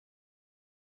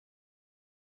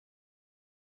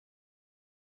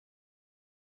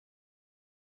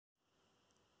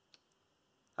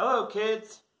Hello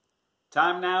kids,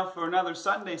 time now for another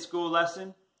Sunday school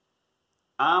lesson.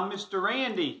 I'm Mr.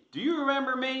 Randy. Do you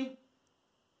remember me?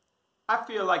 I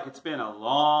feel like it's been a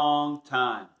long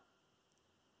time.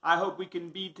 I hope we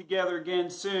can be together again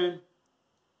soon.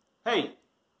 Hey,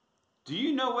 do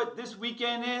you know what this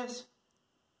weekend is?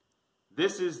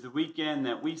 This is the weekend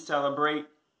that we celebrate,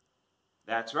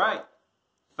 that's right,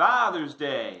 Father's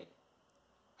Day.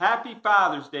 Happy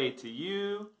Father's Day to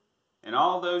you and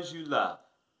all those you love.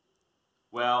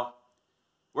 Well,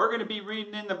 we're going to be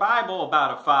reading in the Bible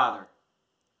about a father.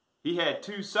 He had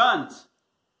 2 sons.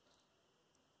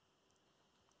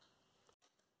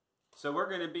 So we're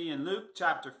going to be in Luke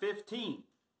chapter 15.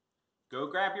 Go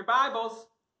grab your Bibles.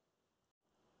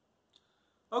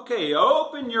 Okay,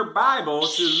 open your Bible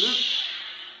to Luke.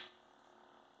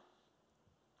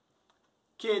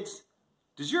 Kids,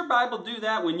 does your Bible do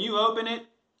that when you open it?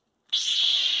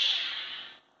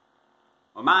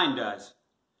 Well, mine does.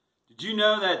 Did you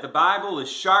know that the Bible is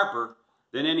sharper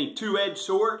than any two-edged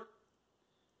sword?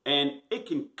 And it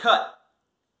can cut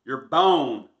your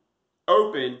bone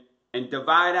open and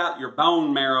divide out your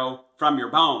bone marrow from your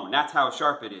bone. That's how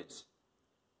sharp it is.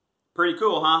 Pretty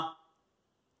cool, huh?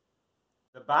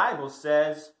 The Bible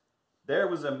says there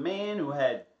was a man who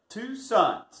had 2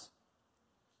 sons.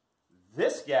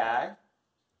 This guy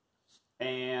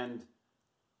and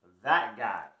that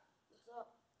guy.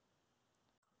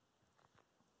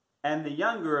 And the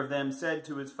younger of them said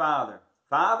to his father,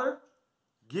 "Father,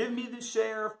 give me the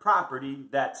share of property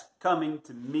that's coming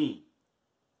to me."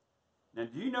 Now,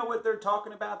 do you know what they're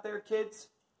talking about there, kids?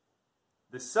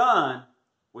 The son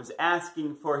was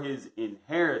asking for his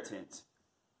inheritance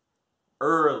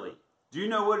early. Do you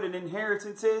know what an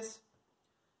inheritance is?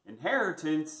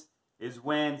 Inheritance is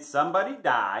when somebody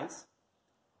dies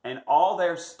and all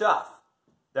their stuff,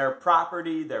 their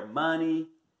property, their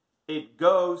money, it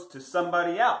goes to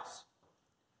somebody else.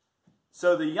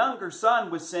 So the younger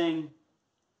son was saying,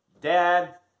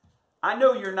 "Dad, I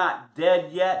know you're not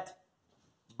dead yet,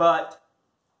 but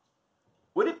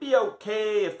would it be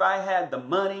okay if I had the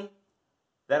money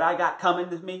that I got coming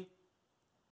to me?"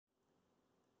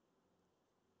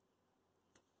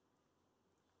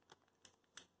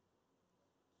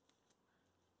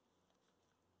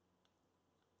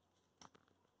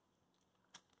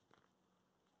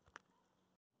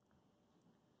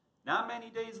 Not many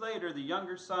days later, the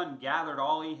younger son gathered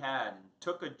all he had and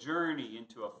took a journey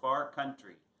into a far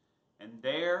country. And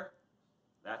there,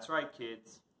 that's right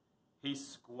kids, he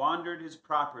squandered his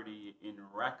property in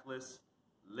reckless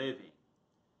living.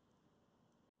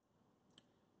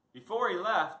 Before he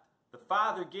left, the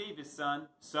father gave his son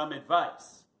some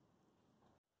advice.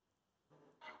 You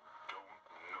don't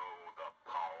know the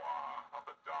power of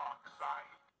the dark side.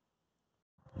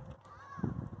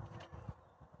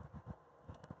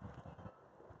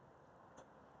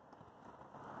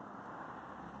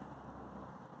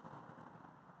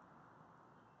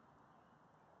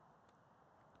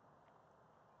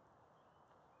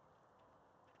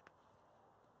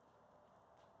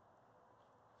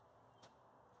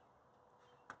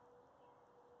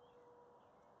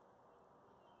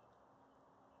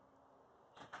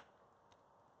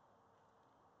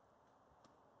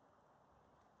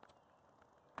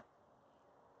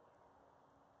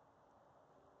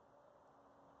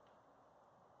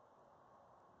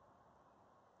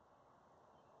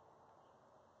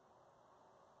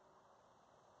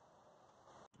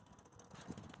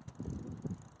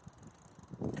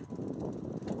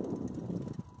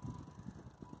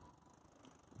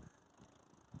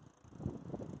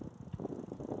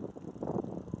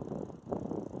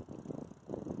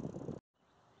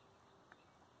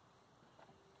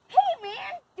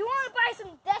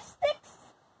 Some death sticks?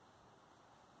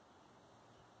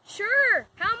 Sure.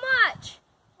 How much?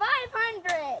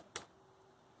 500.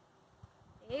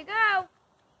 Here you go.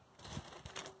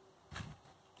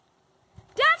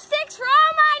 Death sticks for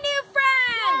all my new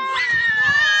friends!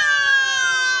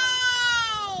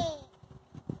 Yay!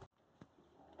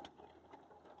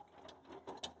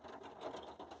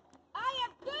 I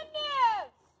have good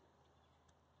news!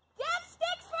 Death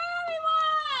sticks for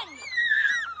everyone!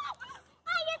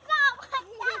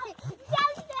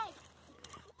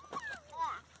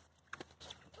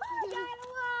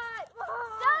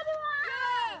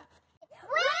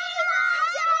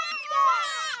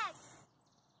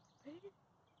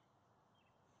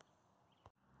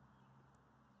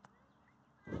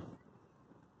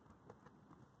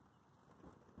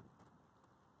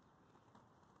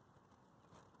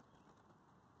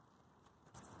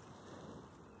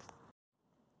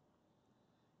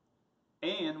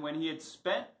 And when he had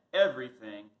spent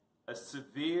everything, a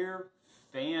severe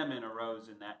famine arose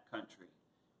in that country,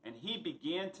 and he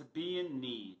began to be in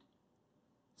need.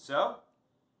 So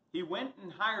he went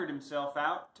and hired himself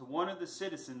out to one of the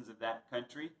citizens of that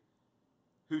country,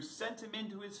 who sent him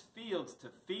into his fields to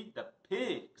feed the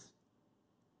pigs.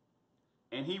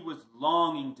 And he was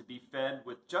longing to be fed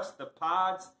with just the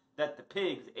pods that the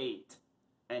pigs ate,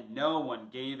 and no one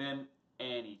gave him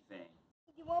anything.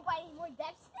 You won't buy any more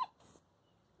death sticks?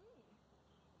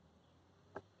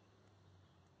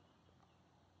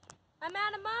 I'm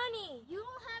out of money. You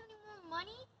don't have any more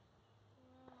money?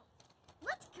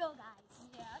 Let's go, guys.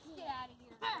 Yeah, let's get out of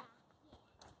here.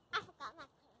 I forgot my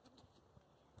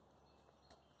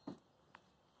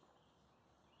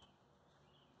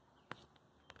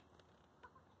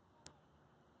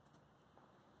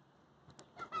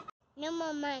no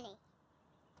more money.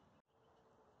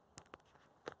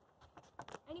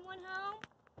 Anyone home?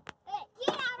 Hey,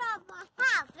 get out of my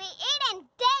house. We're eating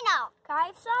dinner. Can I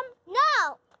have some?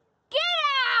 No. Get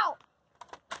out.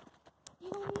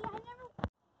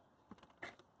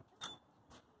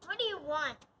 What do you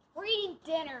want? We're eating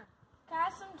dinner. Can I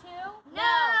have some too?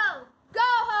 No. Go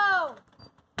home.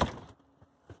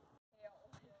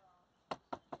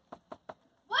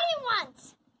 What do you want?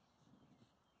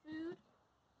 Food.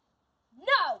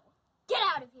 No. Get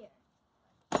out of here.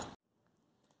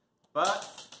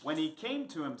 But when he came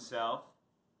to himself,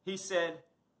 he said,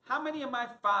 "How many of my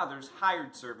father's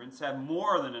hired servants have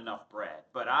more than enough bread?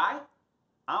 But I'm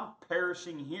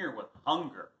perishing here with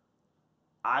hunger.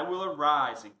 I will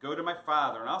arise and go to my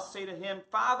father, and I'll say to him,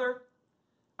 'Father,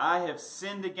 I have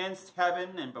sinned against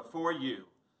heaven and before you.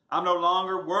 I'm no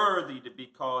longer worthy to be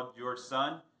called your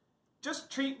son.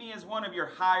 Just treat me as one of your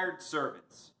hired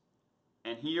servants.'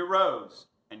 And he arose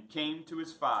and came to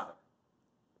his father.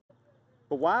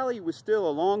 But while he was still a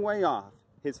long way off,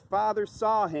 his father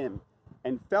saw him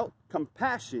and felt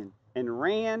compassion and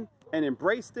ran and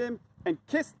embraced him and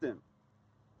kissed him.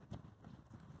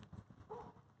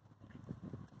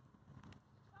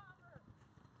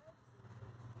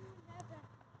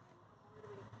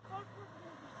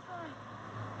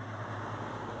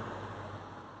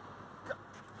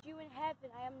 You in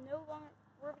heaven, I am no longer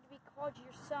worthy to be called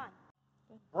your son.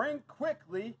 Bring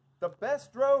quickly the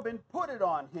best robe and put it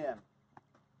on him.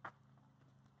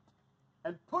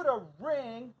 And put a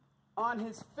ring on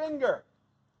his finger.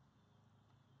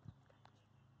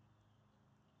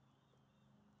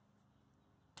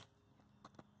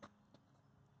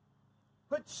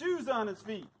 Put shoes on his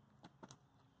feet.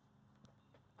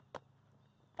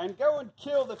 And go and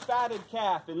kill the fatted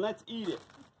calf and let's eat it.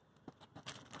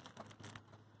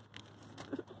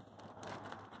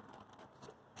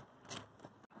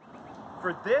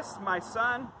 For this my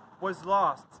son was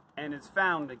lost and is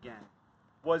found again,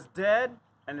 was dead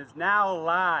and is now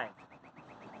alive.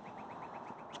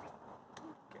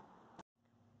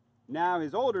 Now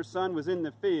his older son was in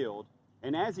the field,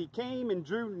 and as he came and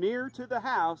drew near to the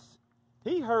house,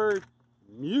 he heard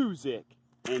music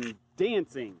and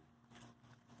dancing.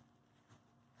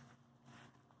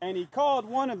 And he called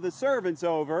one of the servants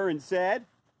over and said,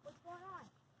 What's going on?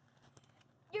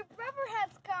 Your brother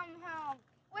has come home.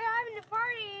 We're having a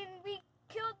party and we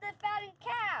killed the fattened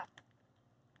calf.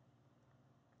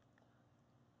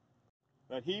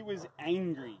 But he was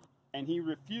angry, and he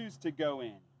refused to go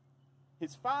in.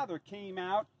 His father came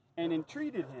out and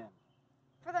entreated him.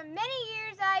 For the many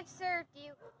years I've served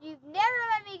you, you've never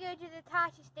let me go to the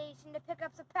Tashi station to pick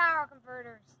up some power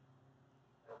converters.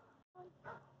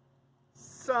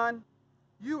 Son,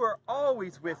 you are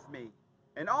always with me,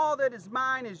 and all that is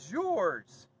mine is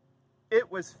yours.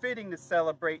 It was fitting to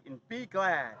celebrate and be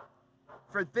glad.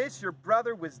 For this your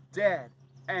brother was dead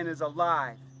and is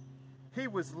alive. He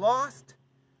was lost,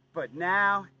 but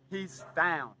now he's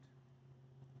found.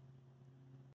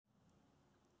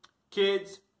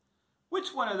 Kids,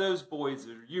 which one of those boys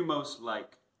are you most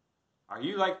like? Are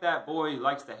you like that boy who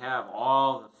likes to have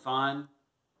all the fun?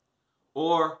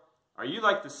 Or are you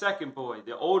like the second boy,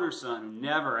 the older son, who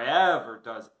never ever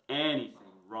does anything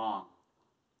wrong?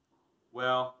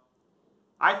 Well,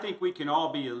 I think we can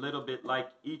all be a little bit like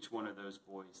each one of those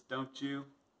boys, don't you?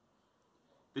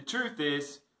 The truth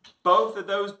is, both of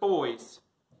those boys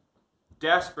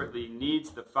desperately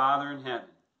needs the Father in heaven,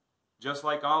 just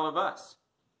like all of us.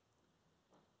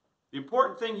 The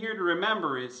important thing here to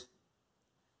remember is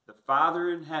the Father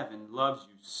in heaven loves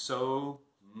you so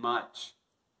much.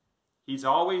 He's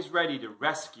always ready to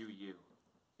rescue you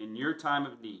in your time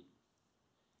of need.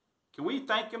 Can we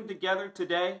thank him together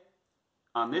today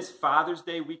on this Father's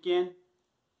Day weekend?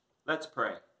 Let's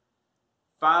pray.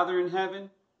 Father in heaven,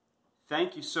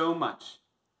 thank you so much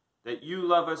that you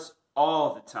love us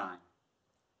all the time.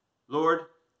 Lord,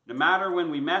 no matter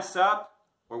when we mess up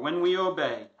or when we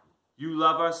obey, You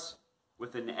love us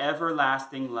with an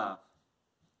everlasting love.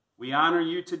 We honor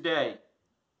you today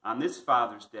on this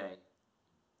Father's Day.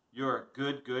 You're a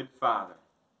good, good Father.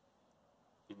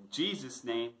 In Jesus'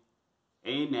 name,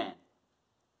 amen.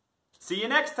 See you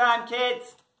next time,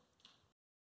 kids.